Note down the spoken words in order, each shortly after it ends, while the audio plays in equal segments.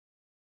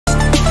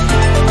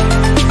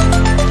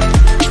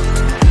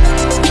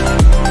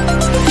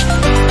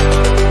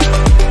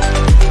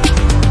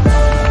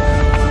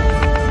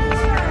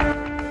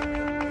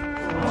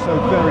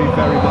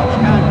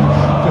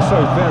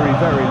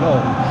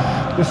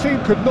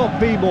scene could not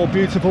be more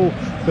beautiful.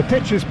 The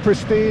pitch is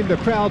pristine, the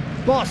crowd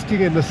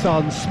basking in the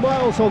sun,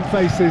 smiles on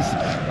faces.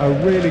 A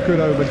really good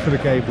omen for the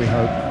game, we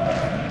hope.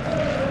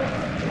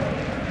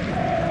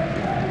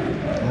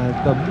 And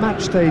the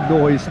matchday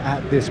noise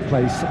at this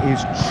place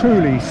is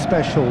truly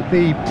special.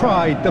 The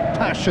pride, the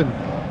passion,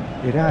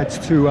 it adds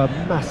to a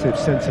massive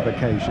sense of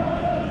occasion.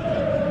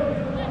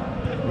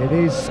 It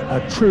is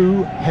a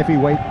true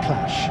heavyweight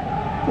clash.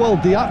 Well,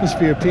 the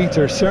atmosphere,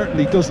 Peter,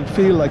 certainly doesn't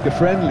feel like a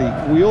friendly.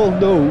 We all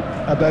know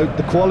about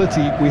the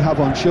quality we have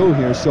on show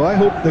here, so I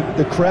hope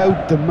the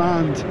crowd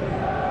demand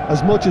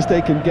as much as they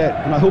can get,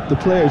 and I hope the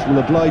players will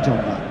oblige on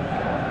that.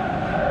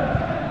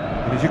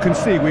 And as you can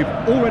see, we've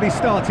already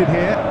started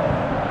here.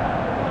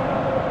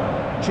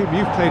 Jim,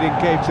 you've played in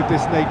games of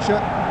this nature.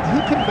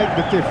 Who can make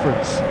the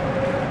difference?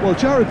 Well,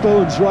 Jared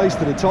Bowen's rise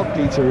to the top,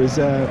 Peter, is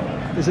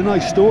a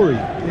nice story.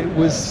 It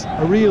was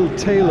a real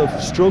tale of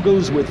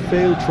struggles with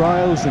failed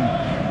trials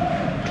and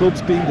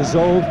clubs being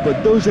dissolved,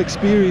 but those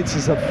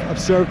experiences have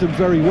served him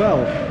very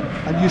well.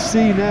 And you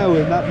see now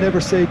in that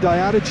never-say-die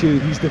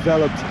attitude he's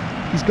developed,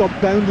 he's got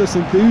boundless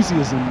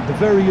enthusiasm, the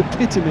very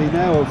epitome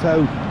now of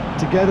how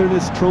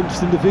togetherness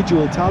trumps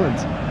individual talent.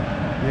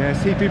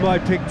 Yes, he'd be my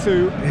pick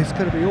too. It's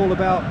going to be all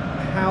about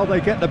how they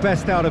get the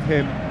best out of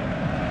him.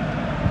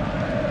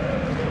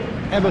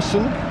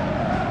 Emerson.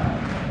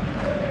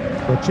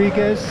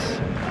 Rodriguez.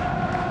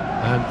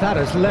 And that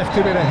has left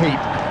him in a heap.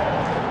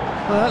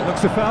 Well, that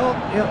looks a foul.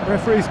 Yep,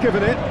 referee's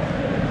given it.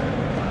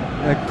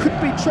 There could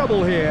be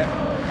trouble here.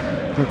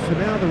 But for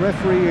now, the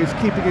referee is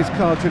keeping his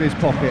cards in his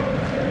pocket.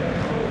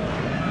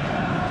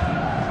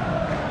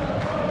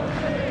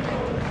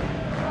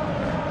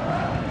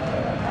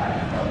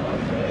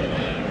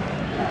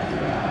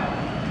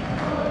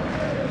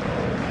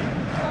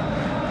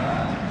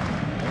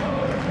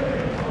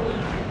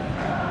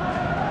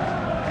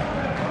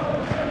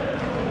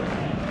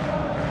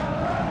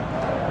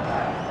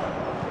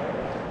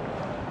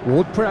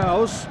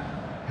 Ward-Prowse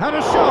had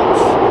a shot!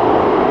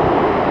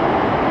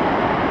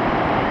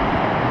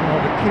 Oh,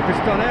 the keeper's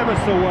done ever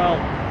so well.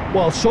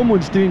 Well,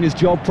 someone's doing his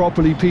job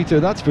properly, Peter,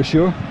 that's for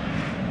sure.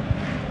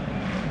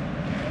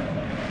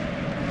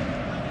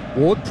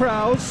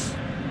 Ward-Prowse.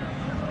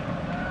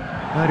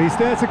 And he's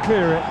there to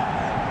clear it.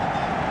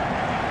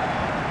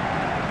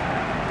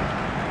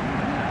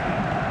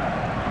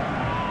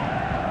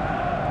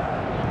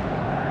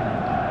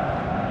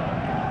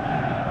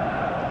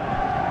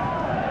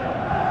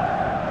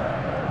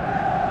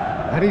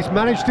 And he's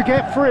managed to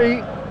get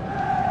free.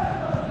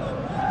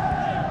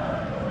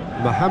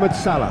 Mohamed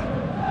Salah.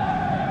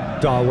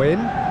 Darwin.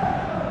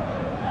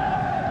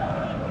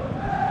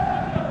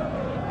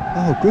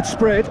 Oh, good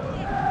spread.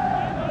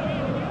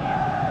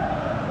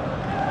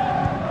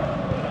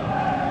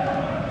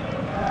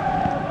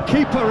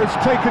 Keeper has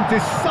taken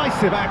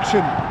decisive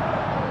action.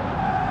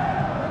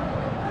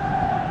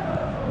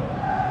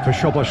 For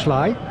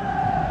Szoboszlai.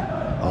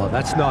 Oh,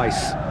 that's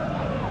nice.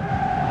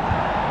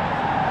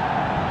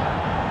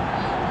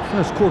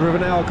 First quarter of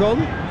an hour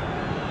gone,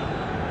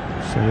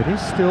 so it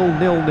is still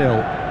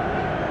 0-0.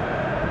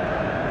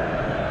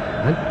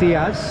 And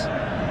Diaz.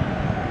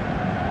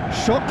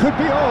 Shot could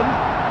be on.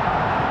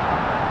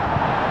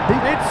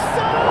 It's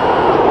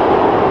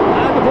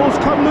and the ball's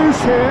come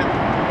loose here.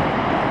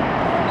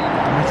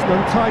 That's an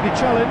untidy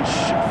challenge.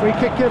 Free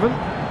kick given.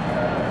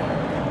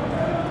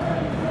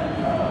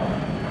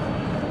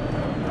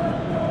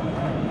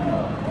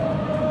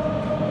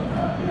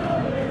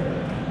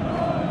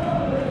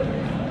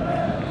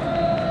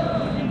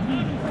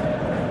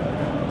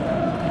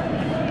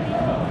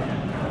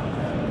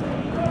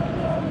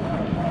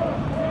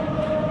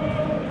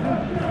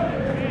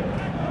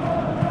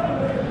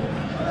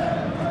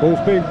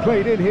 Ball's being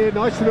played in here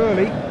nice and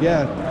early.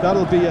 Yeah,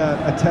 that'll be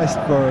a test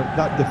for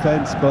that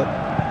defence, but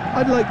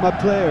I'd like my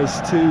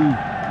players to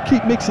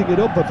keep mixing it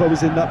up if I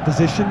was in that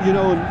position, you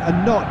know,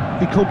 and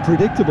not become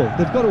predictable.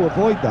 They've got to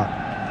avoid that.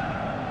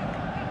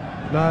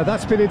 No,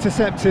 that's been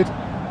intercepted.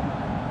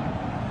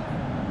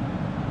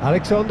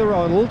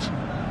 Alexander-Arnold.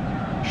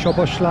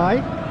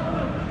 Szoboszlai.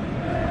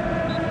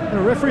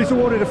 The referee's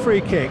awarded a free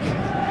kick.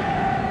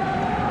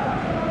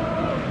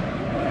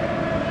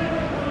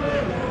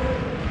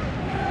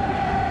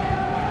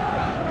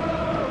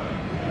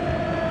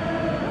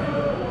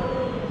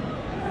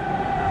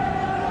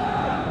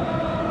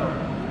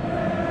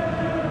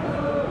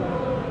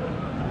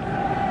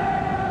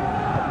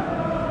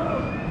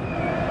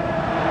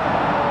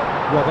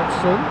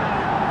 Robertson,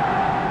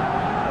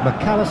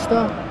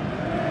 McAllister,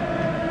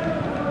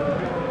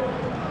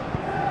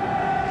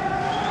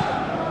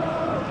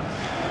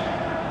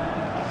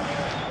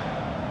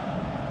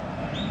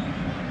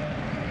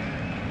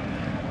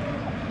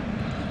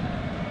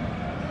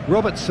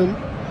 Robertson.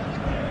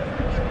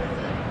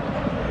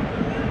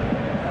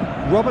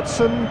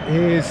 Robertson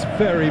is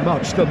very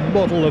much the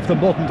model of the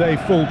modern-day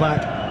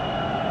fullback.